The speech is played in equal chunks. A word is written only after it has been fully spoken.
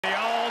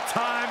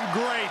all-time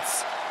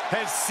greats,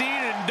 has seen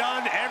and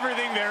done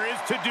everything there is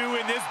to do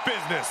in this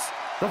business.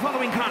 The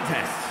following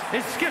contest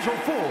is scheduled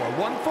for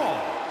one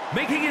fall.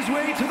 Making his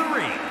way to the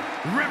ring,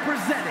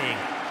 representing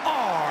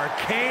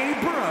RK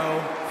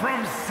Bro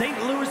from St.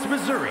 Louis,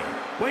 Missouri,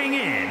 weighing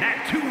in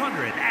at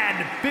 250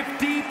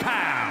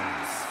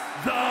 pounds,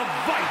 the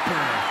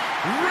Viper,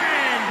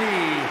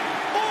 Randy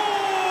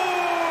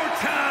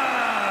Orton!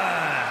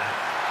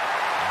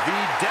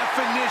 The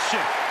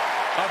definition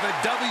of a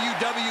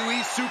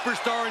WWE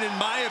superstar, and in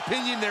my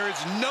opinion, there is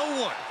no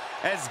one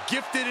as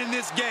gifted in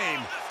this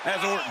game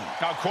as Orton.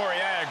 Now, Corey,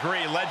 I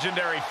agree.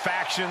 Legendary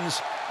factions,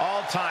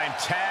 all-time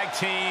tag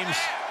teams.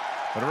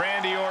 But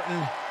Randy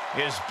Orton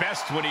is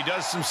best when he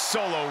does some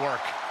solo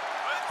work.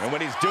 And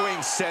when he's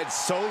doing said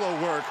solo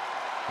work,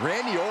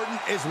 Randy Orton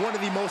is one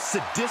of the most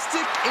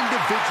sadistic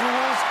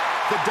individuals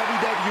the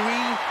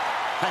WWE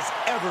has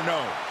ever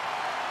known.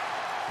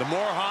 The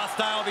more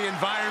hostile the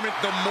environment,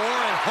 the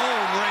more at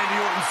home Randy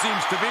Orton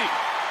seems to be.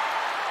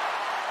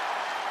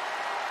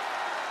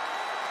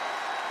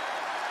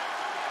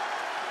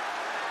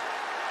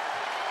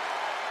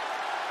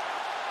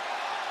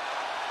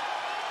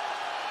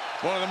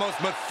 One of the most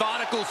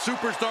methodical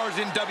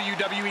superstars in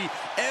WWE.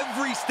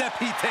 Every step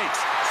he takes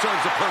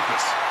serves a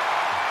purpose.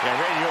 Yeah,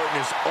 Randy Orton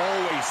is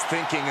always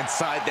thinking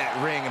inside that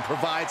ring and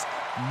provides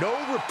no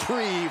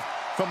reprieve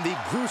from the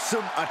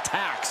gruesome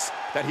attacks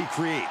that he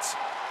creates.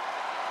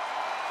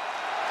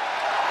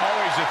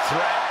 Always a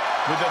threat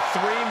with the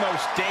three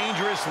most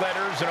dangerous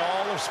letters in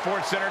all of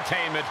sports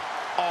entertainment,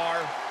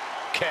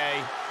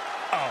 RKO.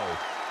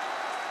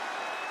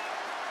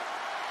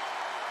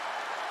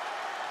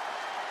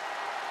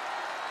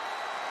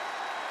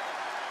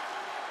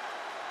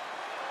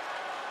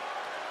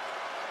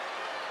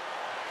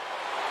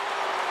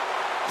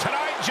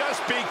 Tonight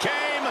just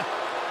became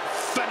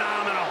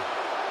phenomenal.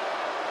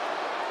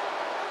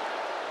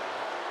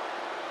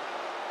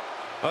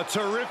 A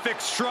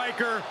terrific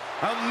striker,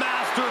 a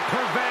master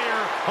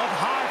purveyor of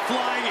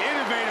high-flying,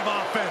 innovative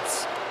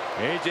offense.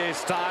 AJ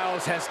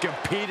Styles has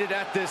competed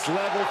at this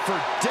level for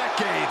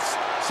decades.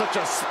 Such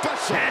a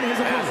special And his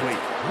opponent,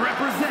 athlete.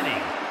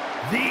 representing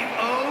the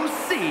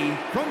OC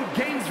from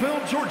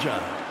Gainesville,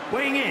 Georgia,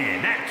 weighing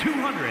in at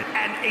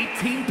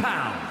 218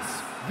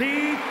 pounds,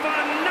 the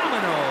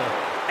phenomenal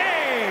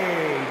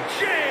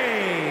AJ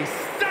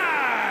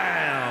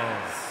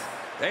Styles!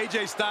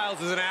 AJ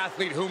Styles is an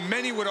athlete who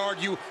many would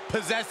argue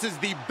possesses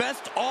the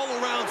best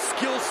all-around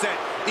skill set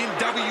in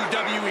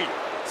WWE.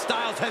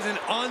 Styles has an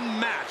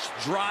unmatched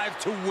drive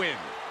to win.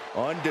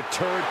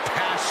 Undeterred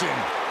passion,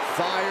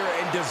 fire,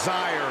 and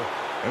desire.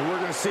 And we're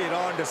going to see it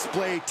on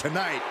display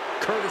tonight,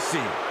 courtesy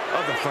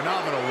of the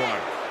Phenomenal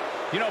One.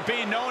 You know,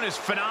 being known as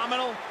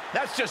phenomenal,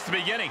 that's just the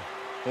beginning.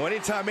 Well,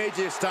 anytime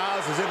AJ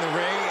Styles is in the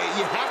ring,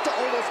 you have to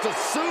almost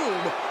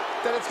assume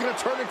that it's going to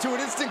turn into an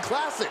instant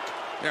classic.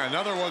 Yeah,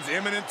 another one's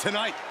imminent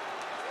tonight.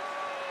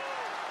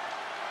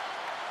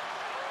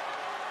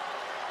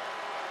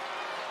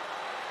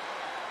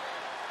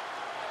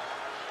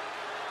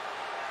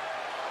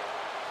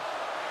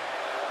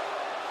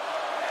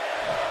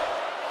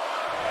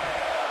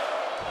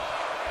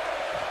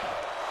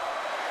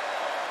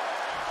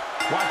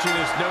 Watching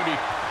this Nodi.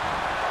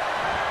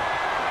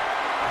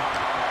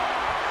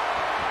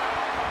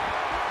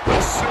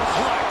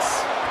 Suplex.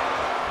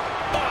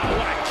 Oh,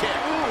 what a kick.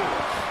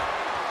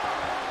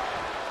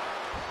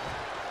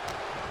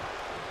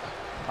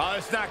 Oh,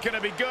 it's not going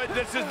to be good.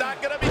 This is not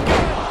going to be good.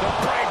 The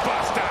Brain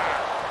Buster.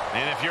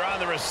 And if you're on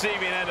the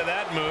receiving end of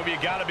that move, you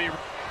got to be...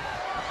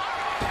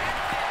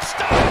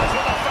 Styles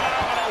with a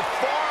phenomenal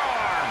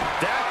forearm.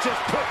 That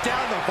just put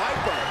down the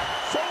Viper.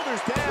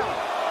 Shoulders down.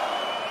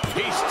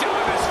 He's still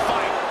in this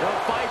fight. The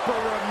Viper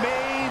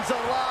remains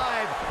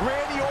alive.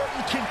 Randy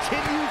Orton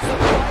continues the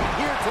fight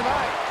here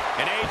tonight.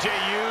 And AJ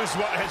used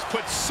what has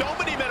put so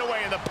many men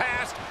away in the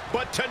past,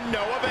 but to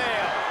no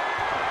avail.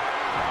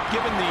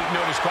 Given the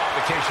no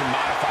disqualification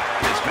modifier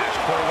in this match,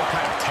 Cole, what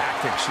kind of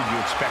tactics should you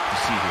expect to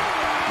see here?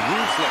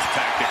 Ruthless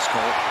tactics,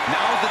 Cole.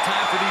 Now is the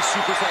time for these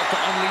superstars to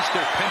unleash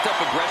their pent-up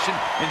aggression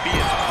and be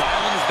as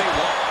violent as they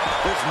want.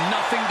 There's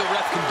nothing the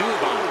ref can do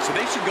about it, so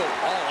they should go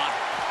all out.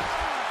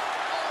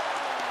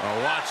 Oh,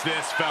 watch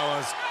this,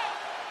 fellas.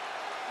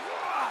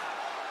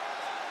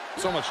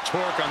 So much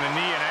torque on the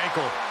knee and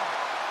ankle.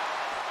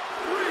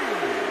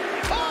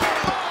 Oh,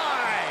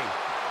 my!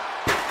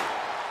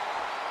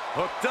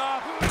 Hooked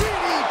up.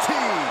 DDT!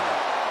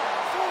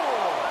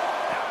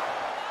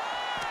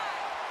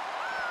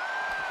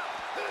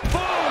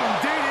 Boom!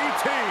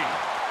 DDT!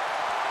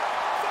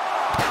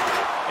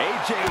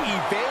 AJ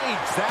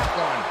evades that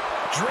one.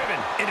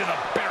 Driven into the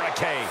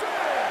barricade.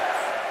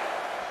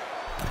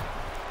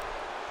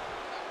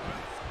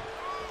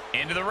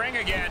 Into the ring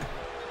again.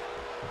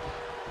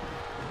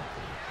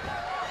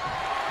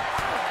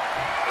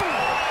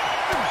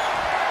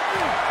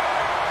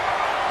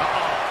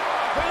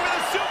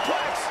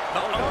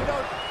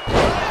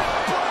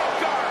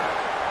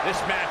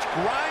 This match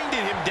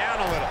grinded him down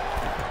a little.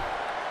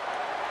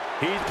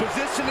 He's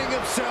positioning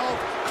himself,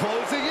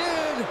 closing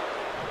in.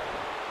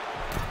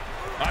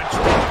 A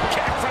drop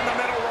kick from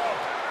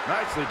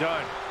Nicely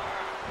done.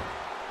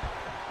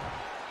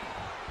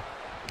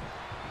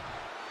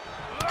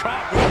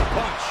 Caught with a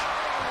punch.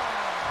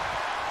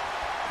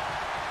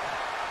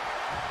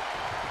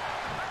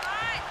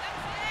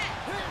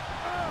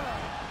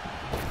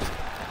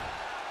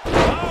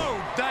 Oh,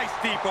 nice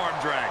deep arm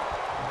drag.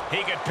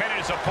 He could pin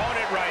his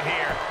opponent right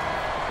here.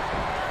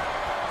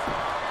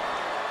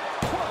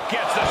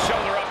 Gets the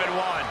shoulder up and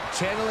one.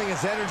 Channeling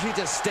his energy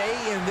to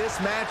stay in this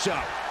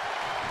matchup.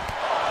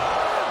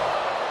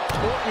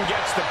 Orton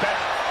gets the bet.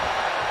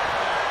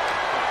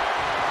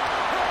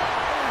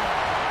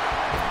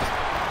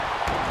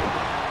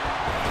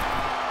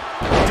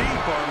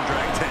 Deep arm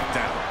drag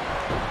takedown.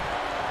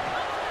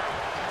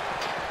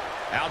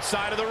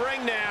 Outside of the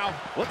ring now.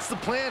 What's the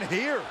plan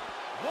here?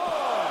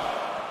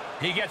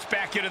 He gets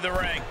back into the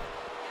ring.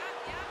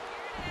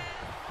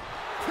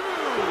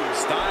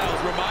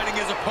 Styles reminding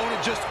his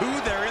opponent just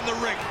who they're in the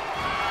ring.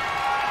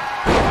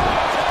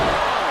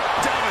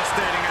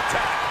 Devastating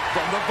attack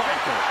from the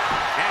Viper.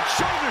 And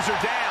shoulders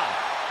are down.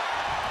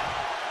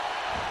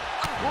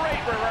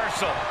 Great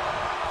reversal.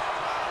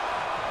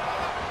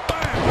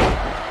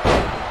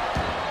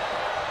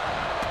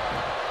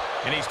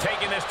 And he's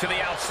taking this to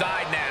the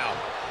outside now.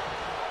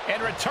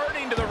 And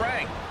returning to the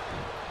ring.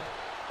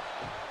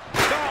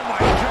 Oh, my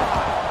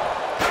God.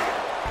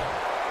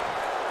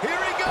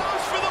 Here he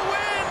goes for the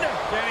win.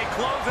 Can he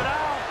close it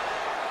out?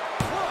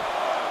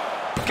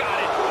 Got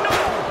it. No,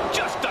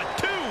 just a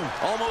two.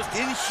 Almost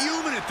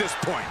inhuman at this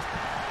point.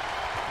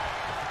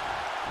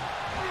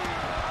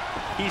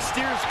 He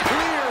steers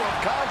clear of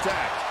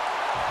contact.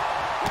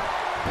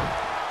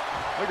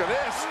 Look at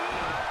this.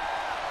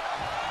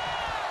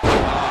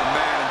 Oh,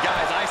 man.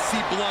 Guys, I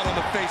see blood on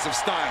the face of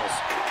Styles.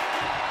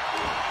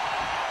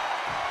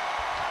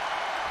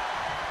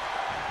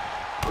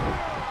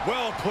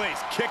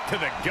 Well-placed kick to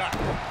the gut.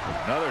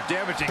 Another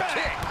damaging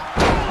kick.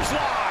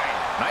 Clothesline.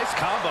 Nice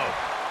combo.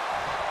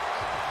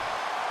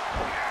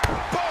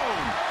 Boom!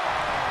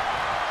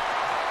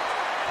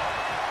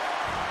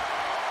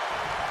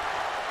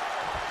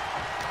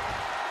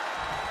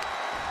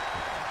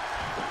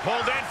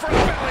 Pulled in for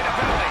belly to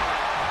belly.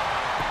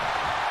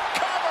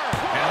 Cover.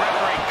 And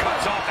referee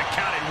cuts off the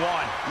count at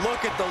one.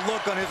 Look at the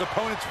look on his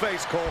opponent's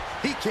face, Cole.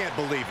 He can't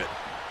believe it.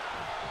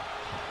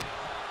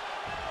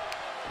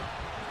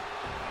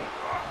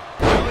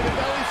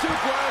 Belly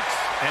suplex.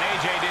 And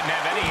AJ didn't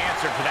have any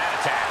answer for that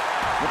attack.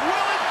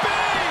 Will it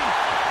be?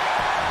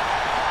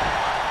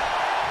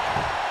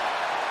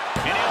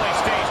 And he only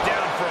stays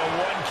down for a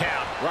one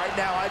count. Right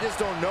now, I just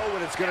don't know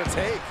what it's going to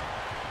take.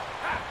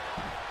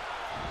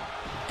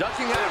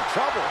 Ducking out of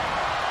trouble.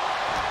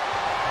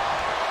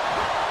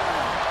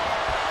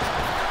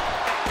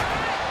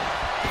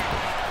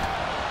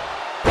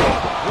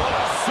 What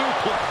a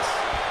suplex.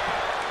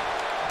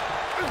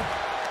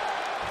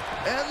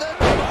 And then...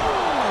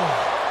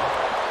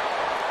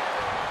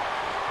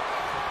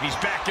 He's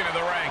back into the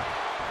ring.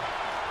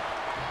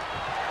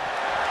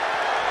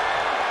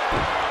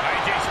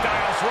 AJ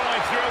Styles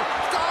rolling through.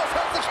 Styles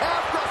has the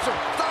calf crusher.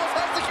 Styles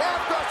has the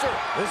calf crusher.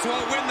 This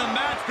won't win the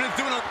match, but it's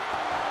doing a...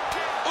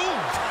 Ooh,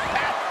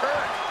 that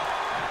hurt.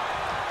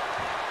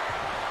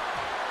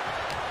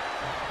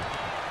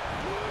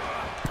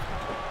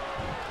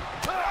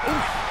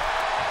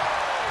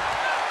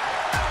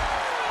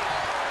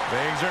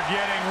 Things are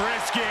getting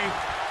risky.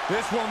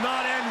 This will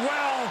not end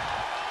well.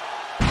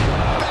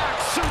 Back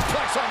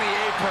suplex on the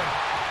apron.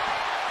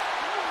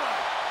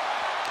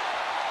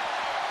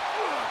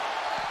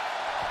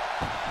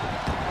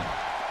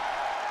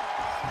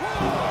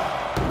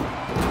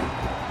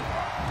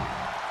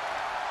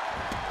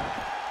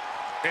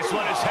 This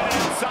one is headed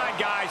inside,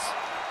 guys.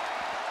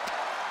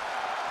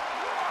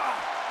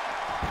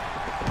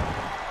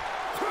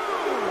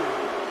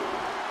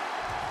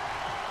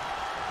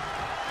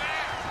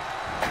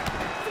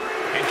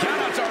 And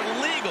countouts are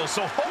legal,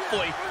 so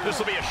hopefully this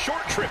will be a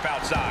short trip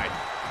outside.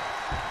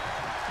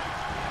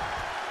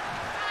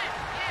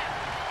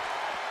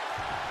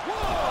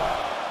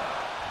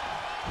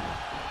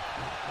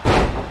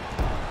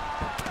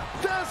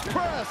 Death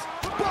press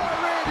by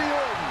Randy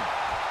Orton.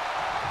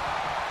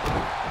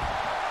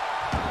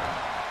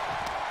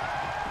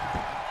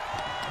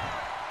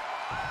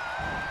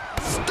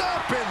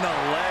 Stop in the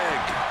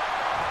leg.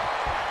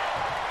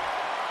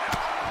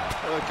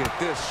 Look at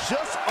this,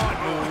 just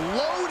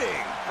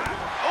unloading.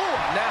 Oh,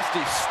 a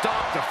nasty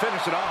stop to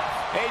finish it off.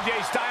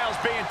 AJ Styles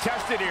being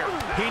tested here.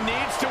 He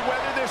needs to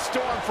weather this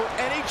storm for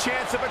any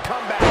chance of a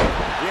comeback.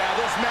 Yeah,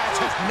 this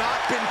match has not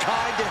been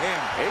kind to him.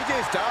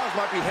 AJ Styles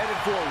might be headed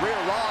for a rear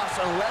loss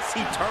unless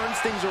he turns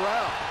things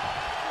around.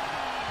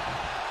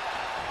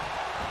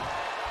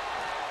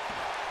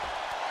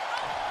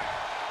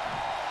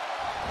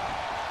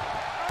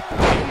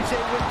 AJ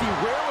with the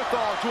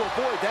wherewithal to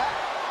avoid that.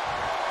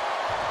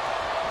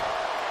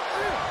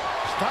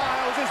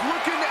 Styles is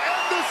looking to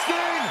end this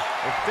thing.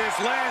 If this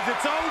lands,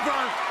 it's over.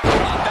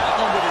 On that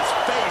one with his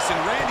face, and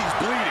Randy's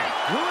bleeding.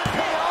 Will it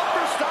pay off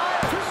for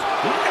Styles?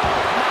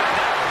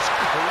 That was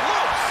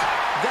close.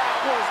 That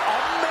was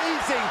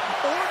amazing.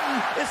 Orton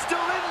is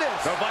still in this.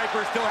 The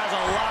Viper still has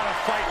a lot of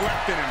fight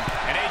left in him.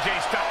 And AJ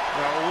stopped.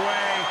 No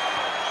way.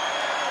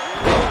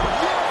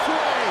 This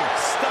way.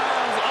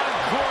 Styles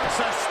uncorks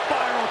a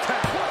spiral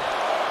tap.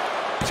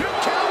 2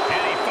 count.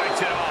 And he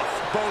fights it off.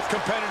 Both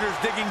competitors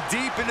digging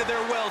deep into their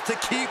well to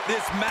keep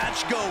this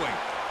match going.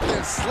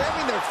 They're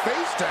slamming their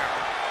face down.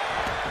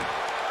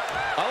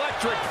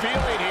 Electric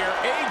feeling here.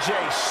 AJ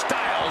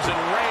Styles and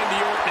Randy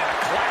Orton in a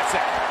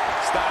classic.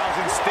 Styles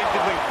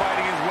instinctively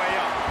fighting his way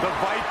up. The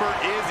Viper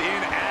is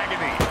in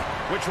agony.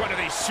 Which one of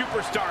these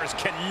superstars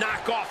can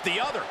knock off the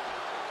other?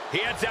 He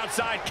heads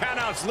outside.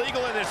 Countouts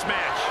legal in this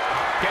match.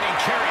 Getting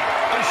carried.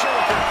 Unsure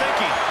what they're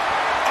thinking.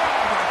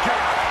 Oh, my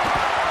God.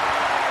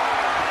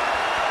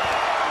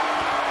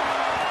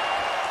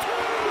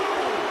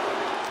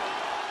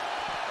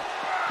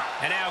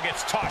 And now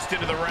gets tossed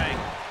into the ring.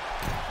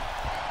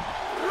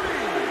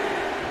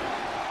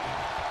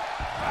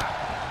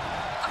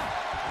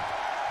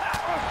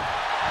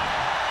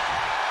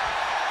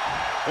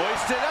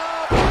 Hoisted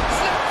up.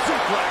 Snap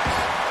suplex.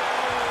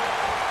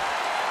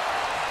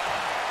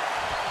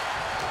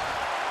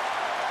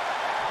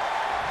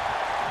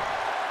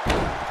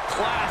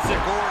 Classic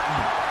Orton.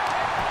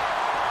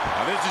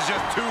 Now this is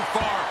just too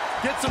far.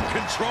 Get some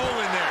control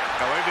in there.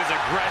 Oh, look at his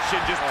aggression,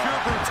 just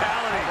pure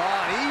brutality. Come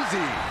on,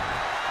 easy.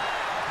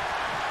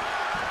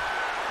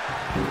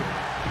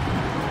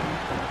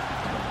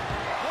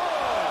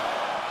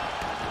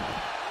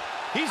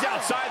 He's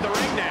outside the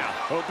ring now.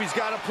 Hope he's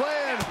got a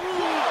plan.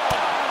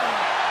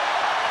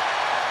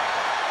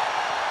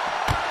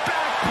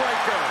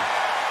 Backbreaker.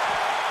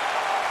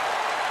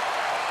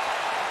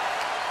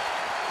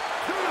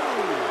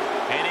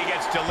 And he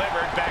gets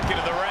delivered back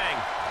into the ring.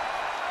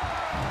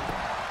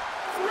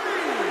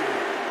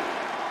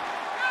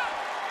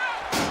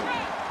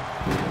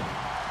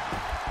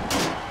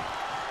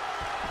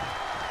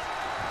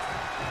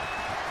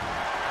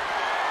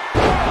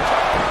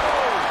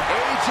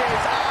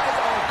 AJ's eyes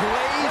are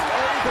glazed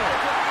over.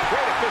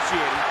 Great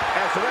officiating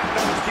as the ref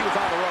noticed he was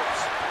on the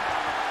ropes.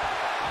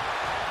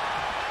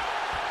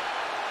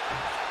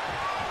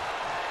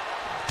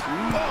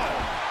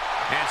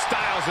 And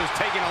Styles is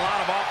taking a lot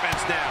of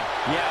offense now.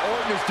 Yeah,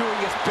 Orton is doing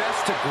his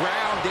best to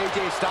ground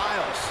AJ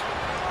Styles.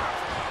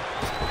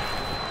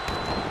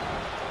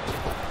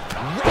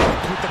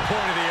 Right with the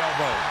point of the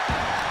elbow.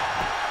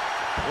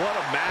 What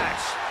a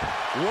match.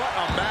 What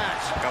a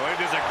match. Oh, look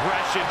at his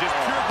aggression, just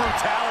pure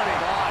brutality.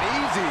 Come on,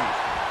 easy.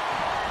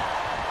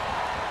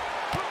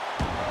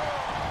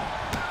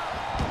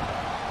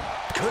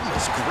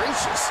 Goodness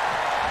gracious.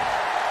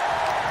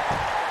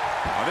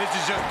 Oh, this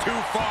is just too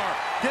far.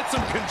 Get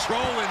some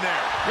control in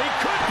there. He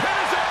could pin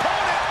his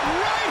opponent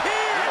right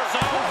here. It's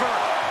over.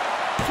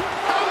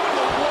 How in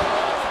the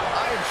world?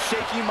 I am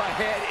shaking my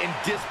head in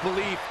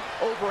disbelief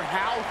over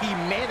how he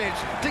managed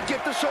to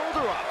get the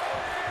shoulder up.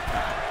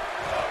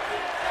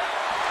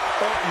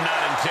 Orton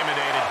not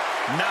intimidated.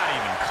 Not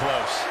even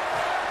close.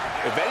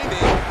 If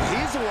anything,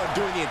 he's the one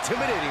doing the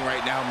intimidating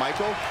right now,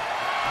 Michael.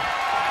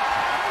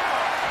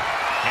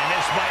 And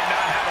this might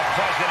not have a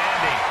pleasant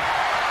ending.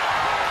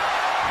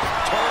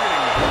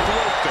 Targeting the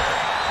throat there.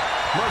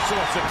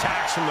 Merciless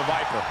attacks from the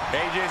Viper.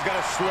 AJ's got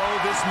to slow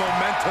this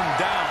momentum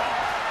down.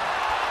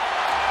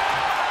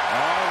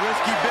 Oh,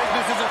 risky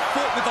business is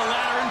afoot with the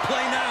ladder in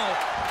play now.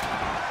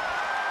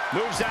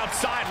 Moves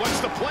outside.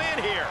 What's the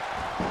plan here?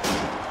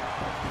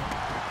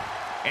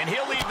 And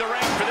he'll leave the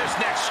ring for this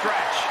next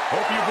stretch.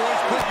 Hope you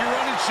boys put your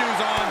running shoes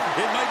on.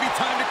 It might be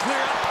time to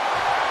clear up.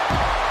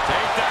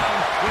 Takedown.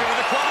 Look at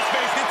the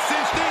crossface. Gets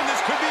cinched in.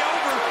 This could be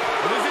over.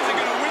 Well, this isn't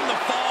going to win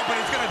the fall, but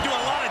it's going to do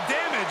a lot of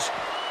damage.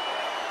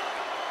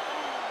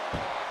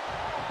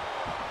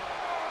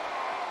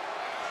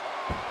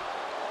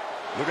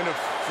 Looking to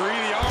free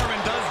the arm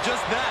and does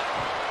just that.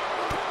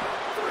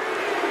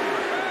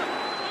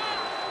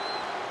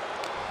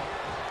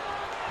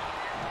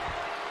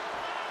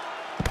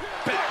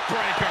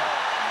 Backbreaker.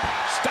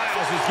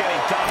 Styles is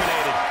getting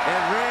dominated.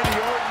 And Randy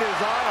Orton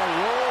is on a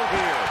roll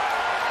here.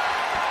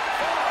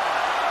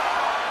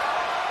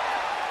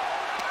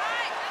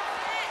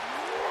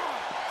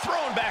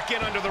 Thrown back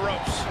in under the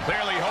ropes.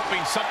 Clearly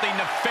hoping something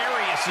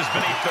nefarious is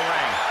beneath the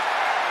ring.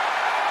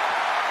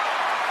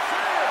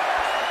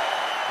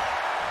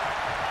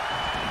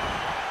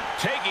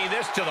 Taking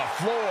this to the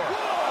floor.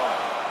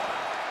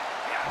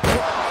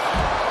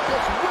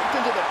 Just whipped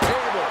into the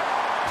table.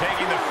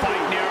 Taking the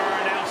fight near our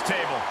announce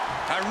table.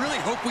 I really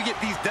hope we get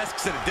these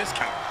desks at a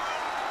discount.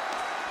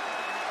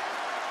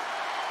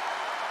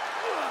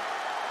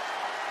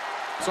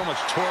 So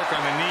much torque on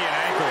the knee and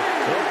ankle.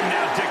 Orton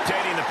now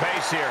dictating the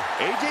pace here.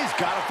 AJ's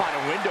got to find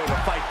a window to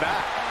fight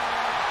back.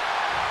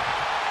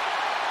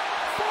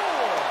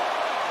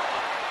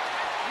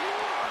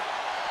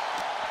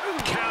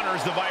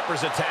 Counters the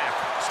Viper's attack.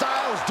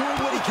 Styles doing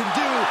what he can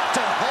do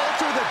to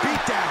halter the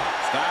beatdown.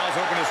 Styles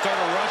hoping to start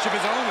a rush of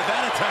his own with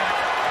that attack.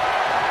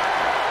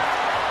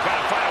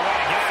 Gotta find a way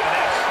to get out of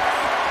this.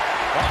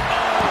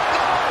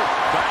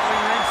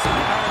 Battling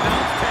ringside, our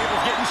announce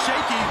table's getting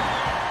shaky.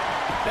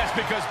 That's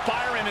because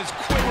Byron is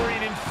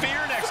quivering in fear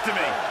next to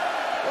me.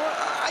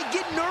 I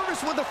get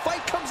nervous when the the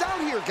fight comes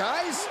out here,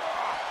 guys.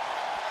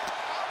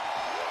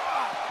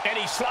 And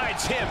he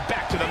slides him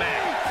back to the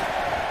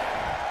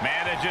mat.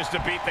 Manages to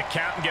beat the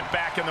count and get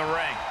back in the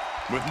ring.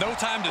 With no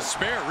time to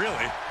spare,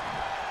 really.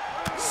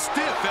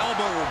 Stiff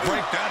elbow will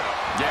break that up.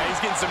 Yeah,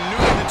 he's getting some new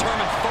and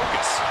determined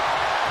focus.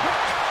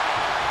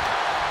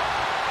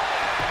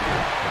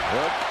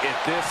 Look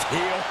at this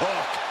heel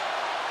hook.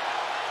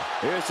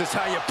 This is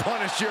how you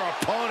punish your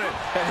opponent,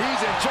 and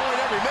he's enjoying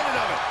every minute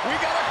of it. We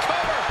got a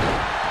cover.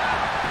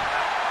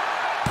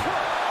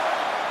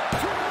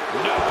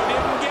 No,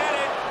 didn't get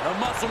it. The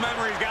muscle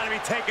memory's got to be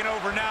taken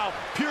over now.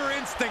 Pure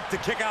instinct to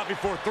kick out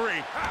before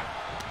 3.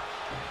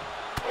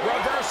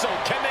 Reversal.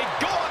 Can they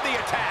go on the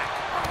attack?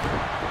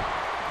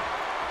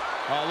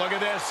 Oh, look at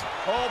this.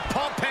 Oh,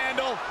 pump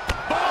handle.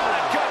 Oh,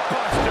 gut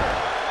buster.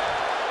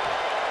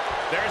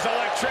 There's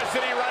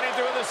electricity running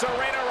through this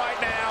arena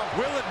right now.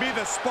 Will it be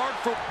the spark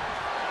for...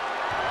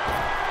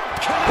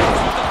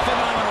 Connects with the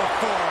phenomenal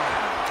forearm.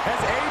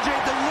 Has AJ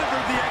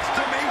delivered the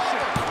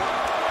exclamation?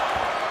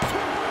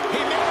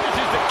 He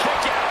manages to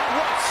kick out.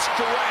 What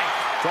strength.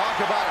 Talk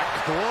about a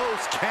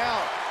close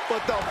count,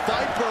 but the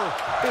Viper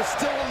is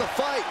still in the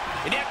fight.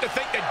 And you have to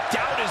think that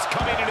doubt is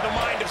coming into the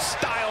mind of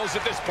Styles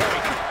at this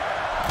point.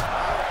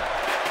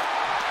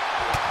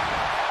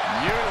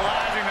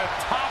 Utilizing the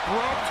top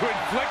rope to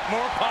inflict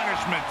more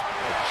punishment.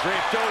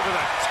 Draped over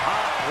the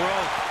top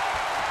rope.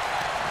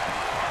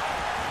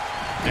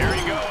 There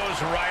he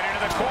goes, right into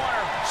the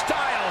corner.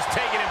 Styles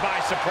taking it by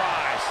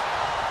surprise.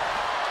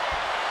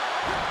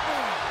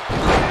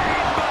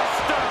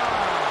 Brainbuster!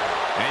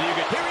 And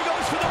here he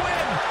goes for the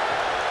win.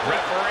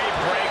 Referee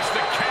breaks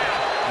the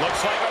count. Looks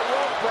like a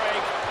rope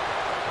break.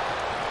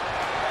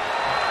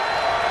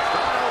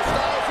 Styles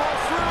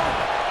falls through.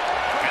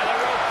 And the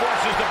rope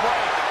forces the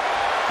break.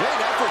 Great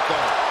effort,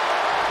 though.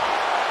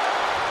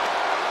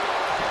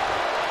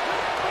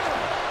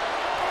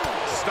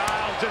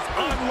 Styles just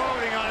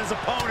unloading on his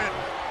opponent.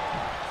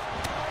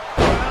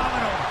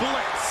 Phenomenal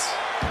blitz.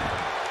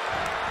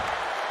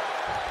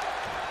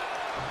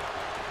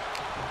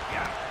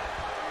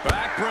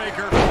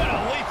 Backbreaker. What a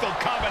lethal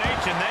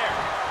combination there.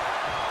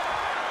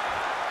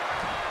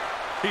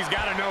 He's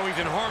got to know he's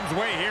in harm's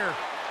way here.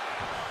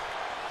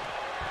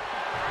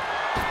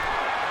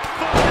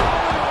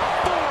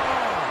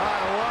 I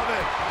love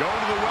it. Going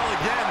to the well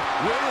again.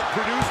 Will it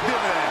produce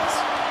dividends?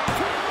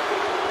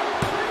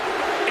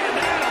 And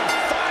that'll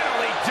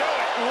finally do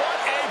it. What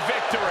a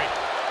victory.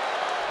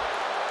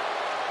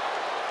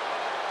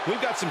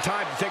 We've got some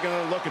time to take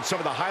another look at some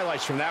of the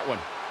highlights from that one.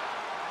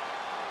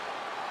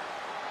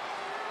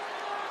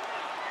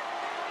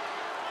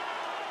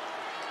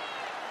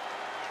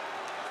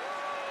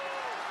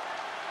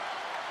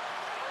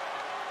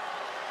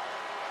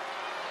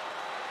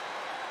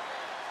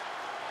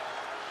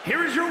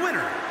 Here is your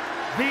winner,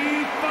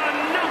 the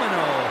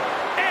phenomenal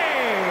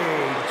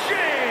AJ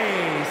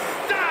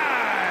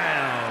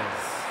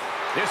Styles.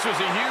 This was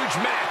a huge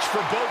match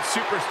for both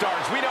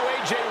superstars. We know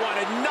AJ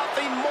wanted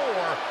nothing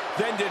more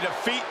than to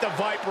defeat the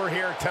Viper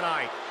here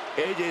tonight.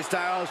 AJ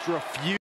Styles refused.